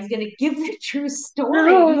the guy, he's going to give the true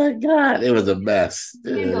story. Oh my God, it was a mess.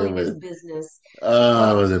 Handling his business.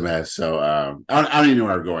 Oh, it was a mess. So I don't even know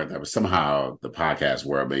where I'm going with that, but somehow the podcast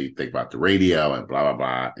world made me think about the radio and blah, blah,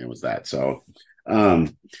 blah. It was that. So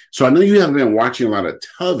so I know you haven't been watching a lot of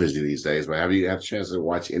television these days, but have you had a chance to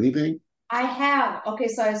watch anything? I have. Okay,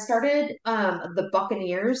 so I started The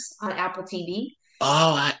Buccaneers on Apple TV.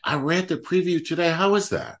 Oh, I read the preview today. How is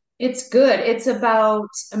that? It's good. It's about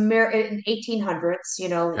in 1800s, you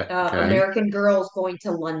know, Okay. American girls going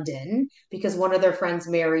to London because one of their friends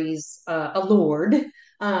marries a lord.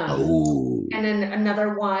 Oh. And then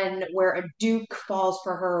another one where a duke falls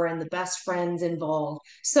for her and the best friend's involved.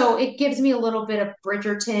 So it gives me a little bit of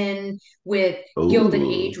Bridgerton with Gilded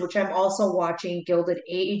Oh. Age, which I'm also watching. Gilded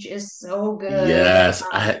Age is so good. Yes.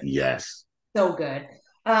 Yes. So good.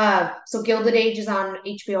 So Gilded Age is on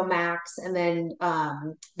HBO Max, and then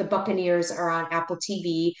The Buccaneers are on Apple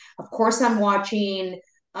TV. Of course, I'm watching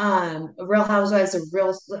Real Housewives of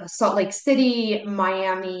Real Salt Lake City,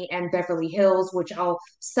 Miami, and Beverly Hills, which I'll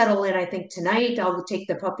settle in, I think, tonight. I'll take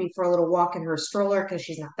the puppy for a little walk in her stroller because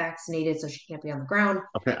she's not vaccinated, so she can't be on the ground.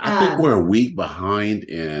 Okay, I think we're a week behind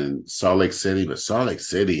in Salt Lake City, but Salt Lake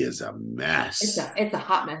City is a mess. It's a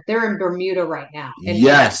hot mess. They're in Bermuda right now.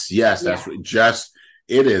 Yes, that's just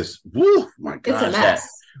it is. Woo, my gosh, it's a mess.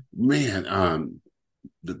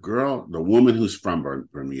 The woman who's from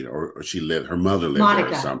Bermuda, or she lived, her mother lived there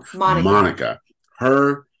or something. Monica,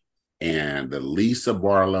 her and the Lisa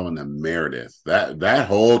Barlow and the Meredith. That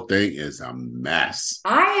whole thing is a mess.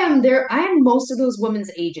 I am most of those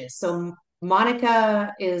women's ages. So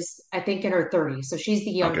Monica is, I think, in her 30s. So she's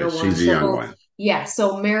the younger one. She's the young one. Yeah.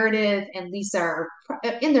 So Meredith and Lisa are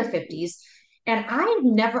in their 50s. And I've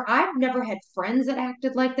never had friends that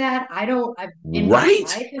acted like that. In my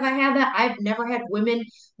life, if I had that, I've never had women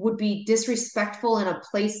would be disrespectful in a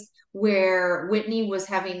place where Whitney was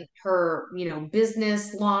having her,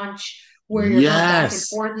 business launch, where you're going back and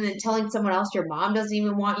forth and then telling someone else your mom doesn't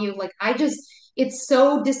even want you. Like, it's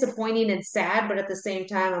so disappointing and sad, but at the same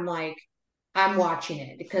time, I'm like, I'm watching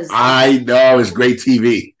it because I know it's great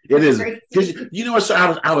TV. It is, because you know what? So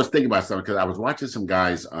I was thinking about something because I was watching some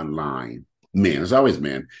guys online. Men, there's always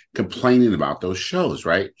men complaining about those shows,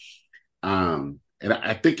 right? And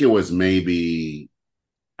I think it was maybe,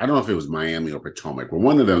 I don't know if it was Miami or Potomac, but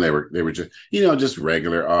one of them they were just, just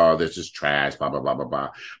regular. Oh, there's just trash, blah blah blah blah blah.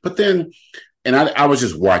 But then, and I was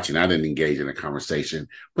just watching. I didn't engage in a conversation.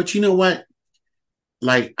 But you know what?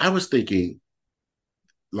 Like, I was thinking,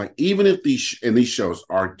 like, even if these shows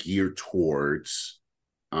are geared towards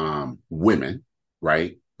women,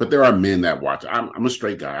 right? But there are men that watch. I'm a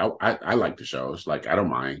straight guy. I like the shows. Like, I don't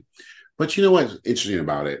mind. But you know what's interesting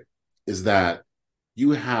about it is that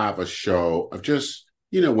you have a show of just,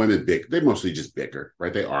 women bicker. They mostly just bicker,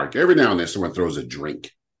 right? They argue. Every now and then someone throws a drink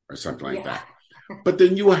or something like that. But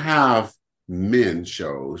then you have men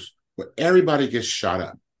shows where everybody gets shot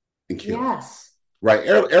up and killed. Yes. Right?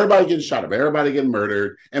 Everybody getting shot up. Everybody getting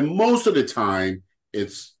murdered. And most of the time,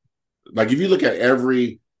 it's like, if you look at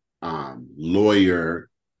every lawyer,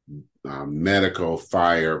 medical,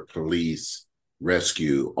 fire, police,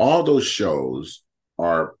 rescue, all those shows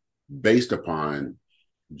are based upon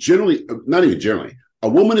not even generally, a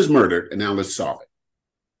woman is murdered and now let's solve it,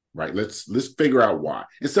 right? Let's figure out why.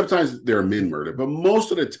 And sometimes there are men murdered, but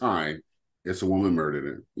most of the time it's a woman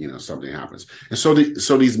murdered and something happens. And so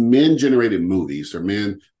these men generated movies, or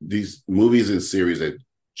these movies and series that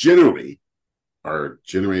generally are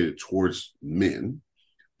generated towards men,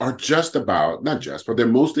 are just about, not just, but they're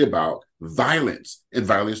mostly about violence and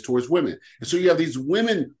violence towards women. And so you have these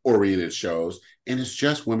women-oriented shows, and it's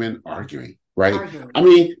just women arguing, right? I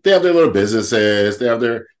mean, they have their little businesses, they have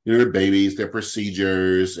their, their babies, their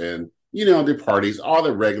procedures, and, their parties, all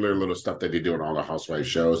the regular little stuff that they do in all the housewife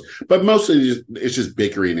shows. But mostly it's just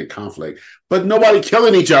bickering and conflict, but nobody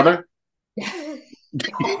killing each other.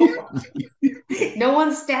 No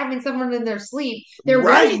one's stabbing someone in their sleep. There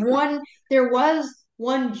was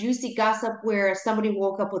one juicy gossip where somebody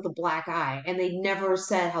woke up with a black eye and they never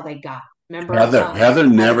said how they got it. Remember? Heather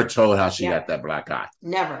never told how she got that black eye.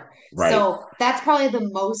 Never. Right. So that's probably the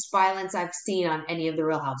most violence I've seen on any of the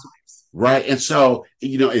Real Housewives. Right. And so,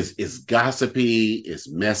 it's gossipy, it's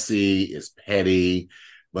messy, it's petty,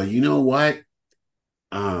 but you know what?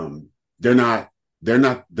 They're not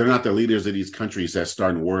the leaders of these countries that's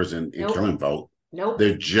starting wars and killing folk. Nope.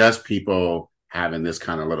 They're just people having this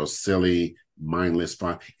kind of little silly, mindless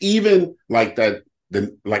fun. Even like that,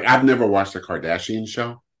 like, I've never watched the Kardashian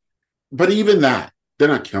show, but even that, they're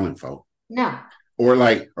not killing folk. No. Or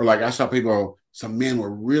like I saw some men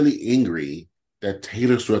were really angry that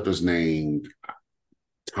Taylor Swift was named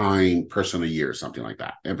Time Person of the Year or something like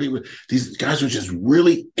that. And these guys were just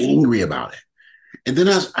really angry about it. And then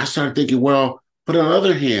I started thinking, well, but on the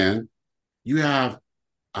other hand, you have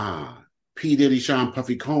P. Diddy, Sean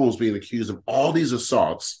Puffy Combs being accused of all these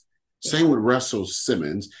assaults. Same with Russell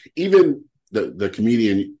Simmons. Even the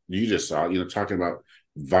comedian you just saw, talking about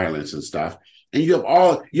violence and stuff. And you have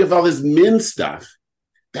all this men stuff.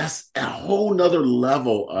 That's a whole nother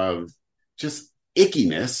level of just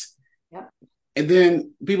ickiness. Yep. And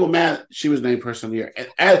then people mad she was named Person of the Year.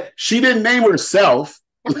 And she didn't name herself.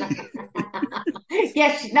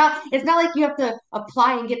 Yeah, it's not like you have to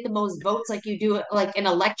apply and get the most votes like you do like an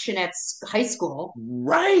election at high school.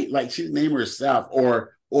 Right. Like she named herself.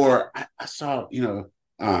 Or I saw,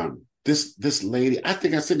 this lady, I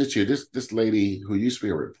think I sent it to you, this lady who used to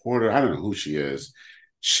be a reporter, I don't know who she is.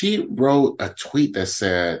 She wrote a tweet that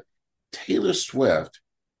said Taylor Swift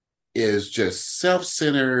is just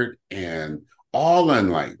self-centered and all on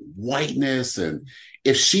like whiteness. And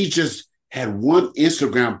if she just had one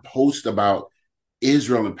Instagram post about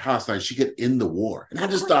Israel and Palestine, she could end the war. And I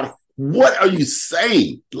just thought, what are you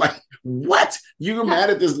saying? Like, what? You're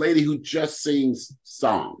mad at this lady who just sings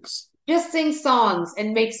songs. Just sings songs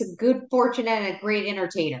and makes a good fortune and a great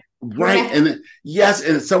entertainer. Right. And then, yes,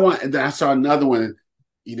 and then I saw another one.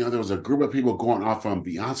 There was a group of people going off on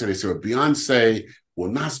Beyonce. They said Beyonce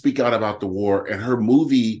will not speak out about the war, and her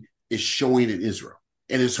movie is showing in Israel,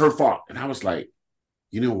 and it's her fault. And I was like,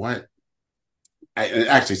 you know what?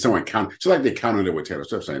 Actually, someone counted. Just like they counted it with Taylor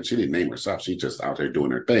Swift, saying she didn't name herself; she just out there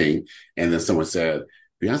doing her thing. And then someone said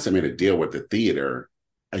Beyonce made a deal with the theater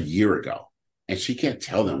a year ago, and she can't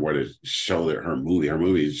tell them where to show her movie. Her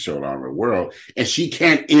movie is showed all over the world, and she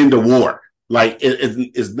can't end the war. Like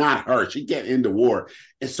it's not her. She can't end the war.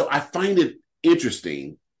 And so I find it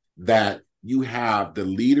interesting that you have the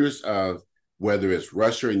leaders of whether it's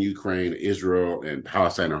Russia and Ukraine, Israel and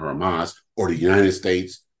Palestine or Hamas, or the United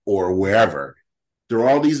States or wherever. There are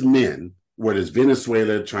all these men, whether it's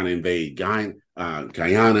Venezuela trying to invade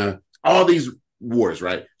Guyana, all these wars,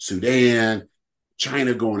 right? Sudan,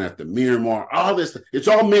 China going after Myanmar, all this. It's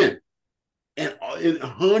all men. And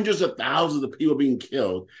hundreds of thousands of people being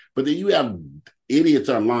killed, but then you have idiots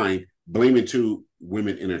online blaming two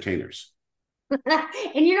women entertainers. And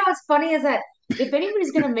what's funny is that if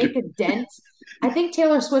anybody's going to make a dent, I think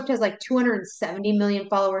Taylor Swift has like 270 million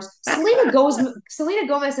followers. Selena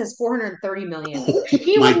Gomez has 430 million.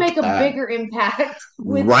 She would make a bigger impact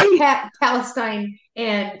with Palestine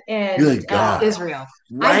and Israel.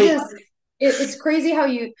 Right. It's crazy how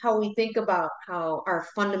we think about how our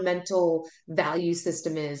fundamental value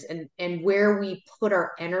system is and where we put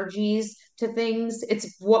our energies to things.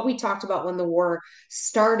 It's what we talked about when the war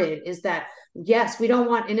started, is that yes, we don't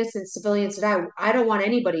want innocent civilians to die. I don't want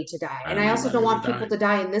anybody to die. And I also don't want people to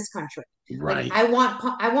die in this country. Right. Like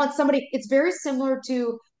I want somebody, it's very similar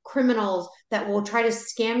to criminals that will try to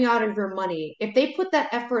scam you out of your money. If they put that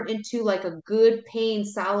effort into like a good paying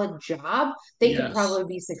solid job, they could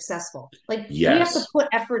probably be successsul. Like we have to put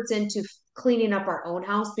efforts into cleaning up our own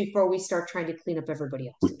house before we start trying to clean up everybody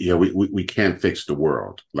else. We can't fix the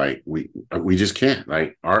world. Like we just can't.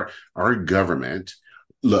 Like our government,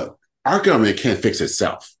 look, our government can't fix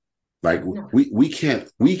itself. Like no. we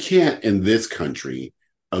can't in this country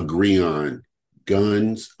agree on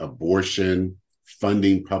guns, abortion,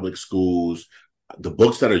 funding public schools, the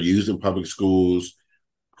books that are used in public schools,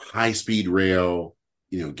 high-speed rail,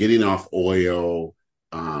 getting off oil,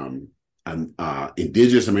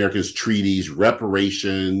 Indigenous Americans treaties,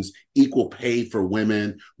 reparations, equal pay for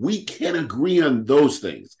women. We can't agree on those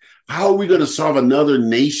things. How are we going to solve another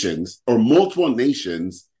nation's or multiple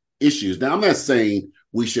nations' issues? Now, I'm not saying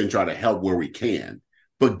we shouldn't try to help where we can,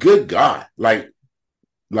 but good God, like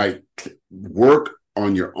work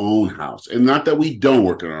on your own house. And not that we don't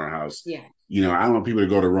work on our house. Yeah. I don't want people to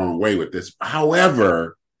go the wrong way with this.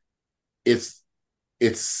 However, it's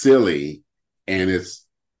silly, and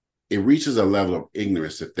it reaches a level of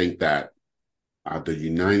ignorance to think that the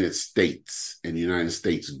United States and the United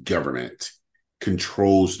States government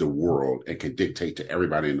controls the world and can dictate to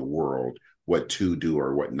everybody in the world what to do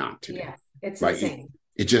or what not to do. Yeah, it's like insane.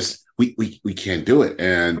 It just we can't do it.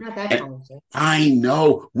 And I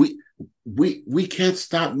know we can't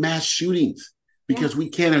stop mass shootings because we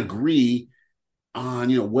can't agree on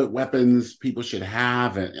what weapons people should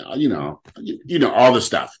have, and all the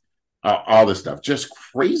stuff, just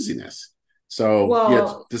craziness.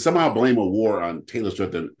 So to somehow blame a war on Taylor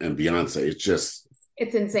Swift and Beyonce,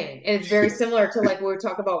 it's insane. And it's very similar to like when we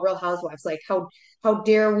talk about Real Housewives, like how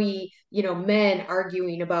dare we, men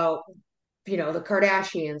arguing about the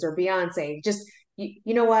Kardashians or Beyonce. Just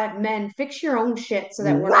you know what, men, fix your own shit so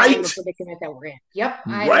that we're not in the predicament that we're in. Yep,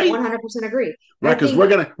 I 100% agree. Right,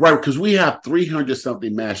 because we have 300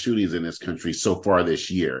 something mass shootings in this country so far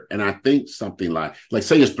this year, and I think something like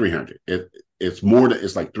say it's 300. It's more than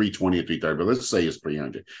it's like 320 or 330, but let's say it's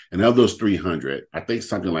 300. And of those 300, I think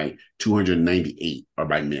something like 298 are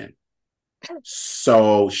by men.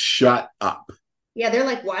 So shut up. Yeah, they're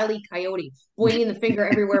like Wile E. Coyote, pointing the finger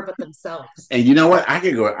everywhere but themselves. And you know what? I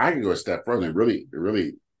can go a step further and really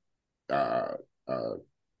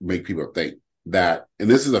make people think that, and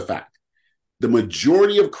this is a fact, the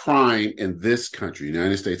majority of crime in this country,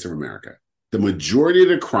 United States of America, the majority of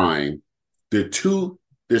the crime, there's two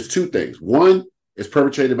things. One is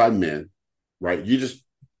perpetrated by men, right? You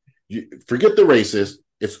forget the races.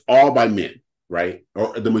 It's all by men, right?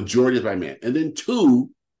 Or the majority is by men. And then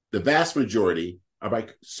two, the vast majority are by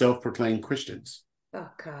self-proclaimed Christians. Oh,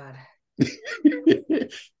 God.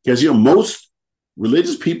 Because, most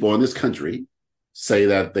religious people in this country say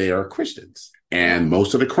that they are Christians. And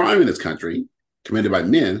most of the crime in this country committed by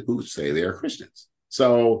men who say they are Christians.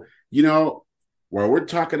 So, where we're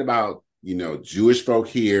talking about, Jewish folk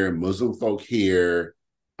here, Muslim folk here,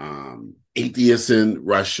 atheists in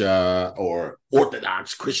Russia, or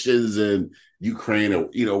Orthodox Christians in Ukraine,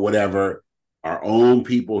 or, whatever, our own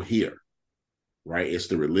people here, right? It's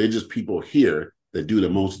the religious people here that do the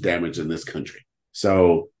most damage in this country.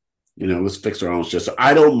 So, let's fix our own shit. So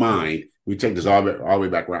I don't mind. We take this all the way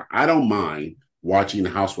back around. I don't mind watching the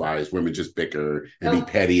housewives, women just bicker and be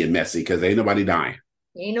petty and messy because ain't nobody dying.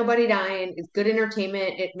 Ain't nobody dying. It's good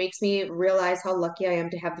entertainment. It makes me realize how lucky I am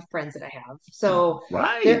to have the friends that I have. So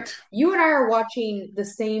right. You and I are watching the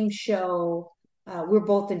same show. We're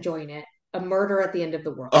both enjoying it. A Murder at the End of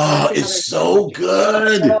the World. Oh, it's so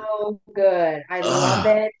good. It's so good. I love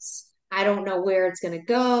it. I don't know where it's going to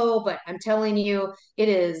go, but I'm telling you, it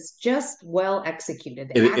is just well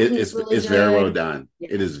executed. It's very well done. Yeah.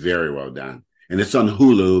 It is very well done. And it's on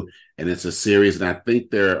Hulu, and it's a series, and I think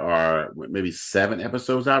there are maybe 7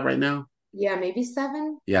 episodes out right now. Yeah, maybe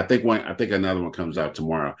 7. Yeah, I think another one comes out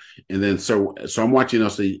tomorrow. And then so I'm watching.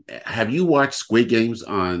 Also, have you watched Squid Games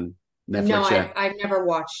on Netflix? No, I've never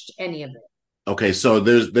watched any of it. Okay, so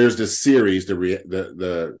there's this series, the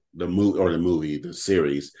movie, the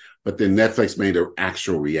series, but then Netflix made an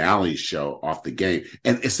actual reality show off the game,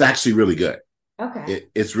 and it's actually really good. Okay,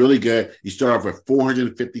 it's really good. You start off with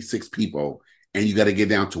 456 people, and you got to get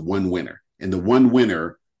down to one winner, and the one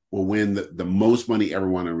winner will win the most money ever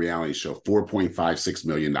won in a reality show, $4.56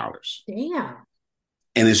 million. Damn!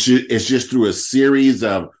 And it's just through a series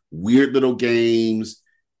of weird little games,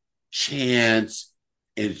 chants,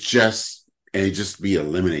 and just be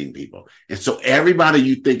eliminating people. And so everybody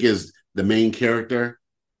you think is the main character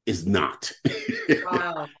is not.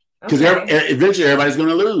 Wow. Because eventually everybody's going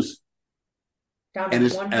to lose. And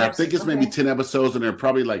I think it's maybe 10 episodes, and they're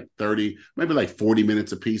probably like 30, maybe like 40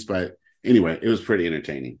 minutes a piece. But anyway, it was pretty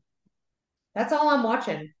entertaining. That's all I'm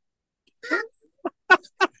watching.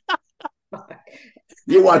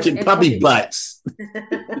 You're watching puppy butts.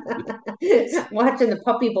 Watching the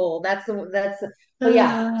puppy bowl. But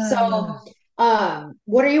yeah. So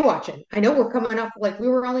what are you watching? I know we're coming up, like we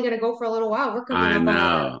were only going to go for a little while. We're coming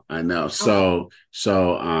up. I know. So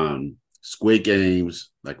Squid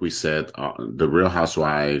Games, like we said, The Real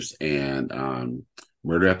Housewives, and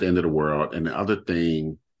Murder at the End of the World. And the other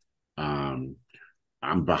thing, I'm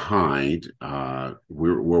behind.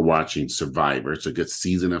 We're watching Survivor. It's a good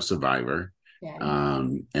season of Survivor. Yeah.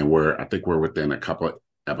 And I think we're within a couple of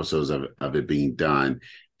episodes of it being done.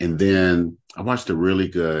 And then I watched a really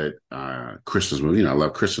good Christmas movie. I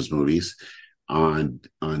love Christmas movies. On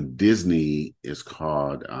Disney, it's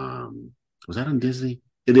called was that on Disney?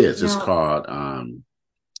 It is. No. It's called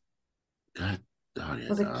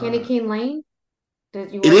was it Candy Cane Lane?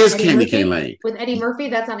 It is Candy Cane Lane with Eddie Murphy.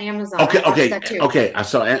 That's on Amazon. Okay. I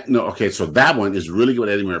saw so that one is really good with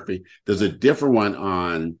Eddie Murphy. There's a different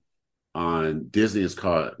one on Disney. It's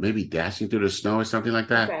called maybe Dashing Through the Snow or something like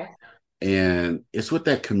that. Okay. And it's with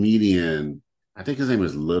that comedian. I think his name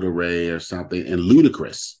is Little Ray or something, and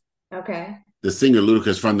Ludacris. Okay. The singer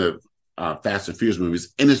Ludacris from the Fast and Furious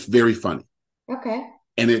movies, and it's very funny. Okay.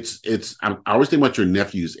 And I always think about your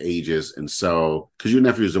nephew's ages, and so because your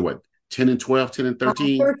nephews are what, 10 and 12, 10 and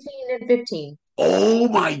 13? 13 and 15. Oh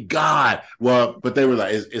my God. Well, but they were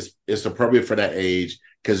like, it's appropriate for that age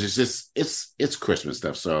because it's Christmas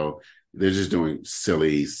stuff. So they're just doing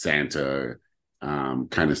silly Santa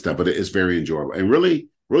kind of stuff, but it's very enjoyable. And really,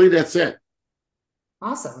 really that's it.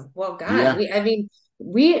 Awesome. Well, God, yeah.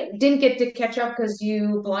 We didn't get to catch up because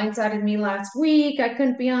you blindsided me last week. I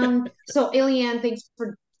couldn't be on. So Eliane, thanks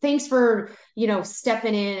for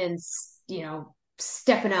stepping in and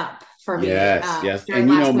stepping up for me. Yes. And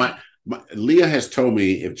my Leah has told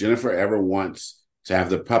me if Jennifer ever wants to have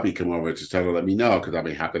the puppy come over, just tell her, let me know, because I'll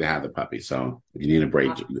be happy to have the puppy. So if you need a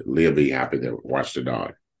break, Leah will be happy to watch the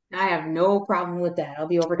dog. I have no problem with that. I'll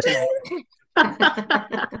be over tonight.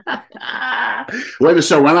 Wait a minute.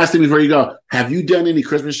 So one last thing before you go, have you done any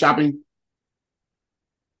Christmas shopping?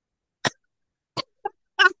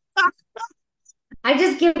 I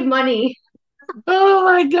just give money. Oh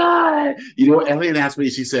my God. You know what Eliane asked me?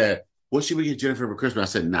 She said, what should we get Jennifer for Christmas?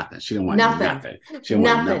 I said nothing. She didn't want nothing. She didn't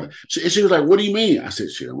want nothing. She was like, what do you mean? I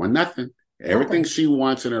said, she didn't want nothing. Everything she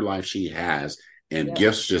wants in her life, she has. And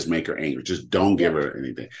gifts just make her angry. Just don't give her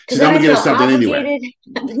anything. She's going to get her something anyway.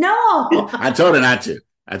 No. I told her not to.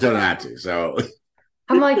 So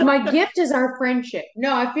I'm like, my gift is our friendship.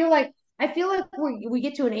 No, I feel like we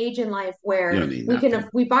get to an age in life where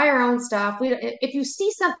we buy our own stuff. If you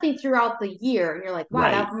see something throughout the year and you're like,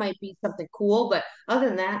 wow, that might be something cool, but other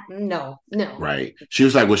than that, no. Right. She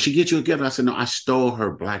was like, "Well, she get you a gift?" And I said, "No, I stole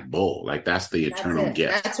her black bowl. Like that's the eternal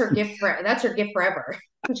gift. That's her gift. That's her gift forever."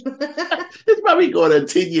 It's probably going on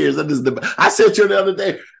 10 years. I said to her the other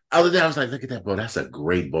day, I was like, "Look at that bowl. That's a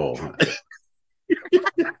great bowl." Huh?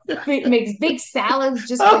 It makes big salads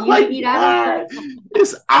just for you to eat out of.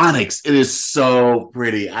 It's onyx. It is so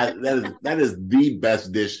pretty. That is the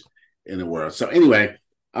best dish in the world. So anyway,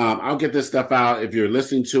 I'll get this stuff out. If you're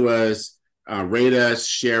listening to us, rate us,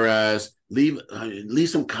 share us, leave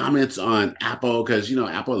some comments on Apple, because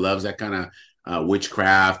Apple loves that kind of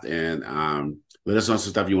witchcraft, and let us know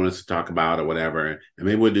some stuff you want us to talk about or whatever, and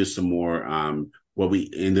maybe we'll do some more what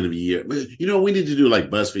we end of the year. We need to do like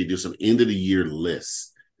BuzzFeed, do some end of the year lists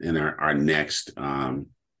in our next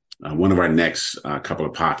one of our next couple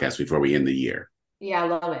of podcasts before we end the year. Yeah, I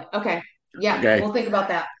love it. Okay. Yeah, we'll think about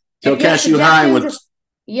that. So Cashew High.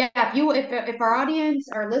 Yeah, if our audience,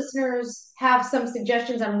 our listeners have some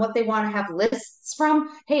suggestions on what they want to have lists from,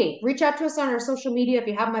 hey, reach out to us on our social media. If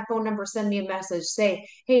you have my phone number, send me a message. Say,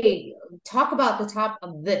 hey, talk about the top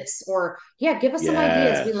of this, or give us some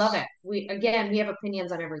ideas. We love it. We have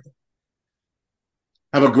opinions on everything.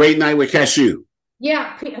 Have a great night with Cashew.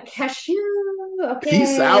 Yeah, Cashew. Okay.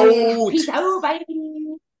 Peace out. Peace out. Bye.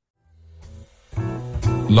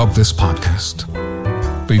 Love this podcast?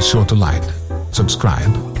 Be sure to like,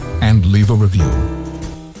 subscribe, and leave a review.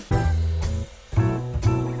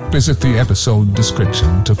 Visit the episode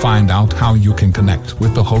description to find out how you can connect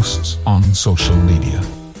with the hosts on social media.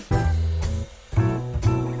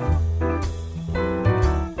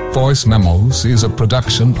 Voice Memos is a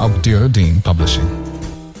production of Dear Dean Publishing.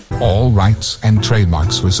 All rights and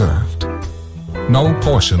trademarks reserved. No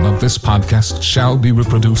portion of this podcast shall be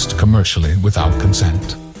reproduced commercially without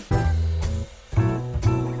consent.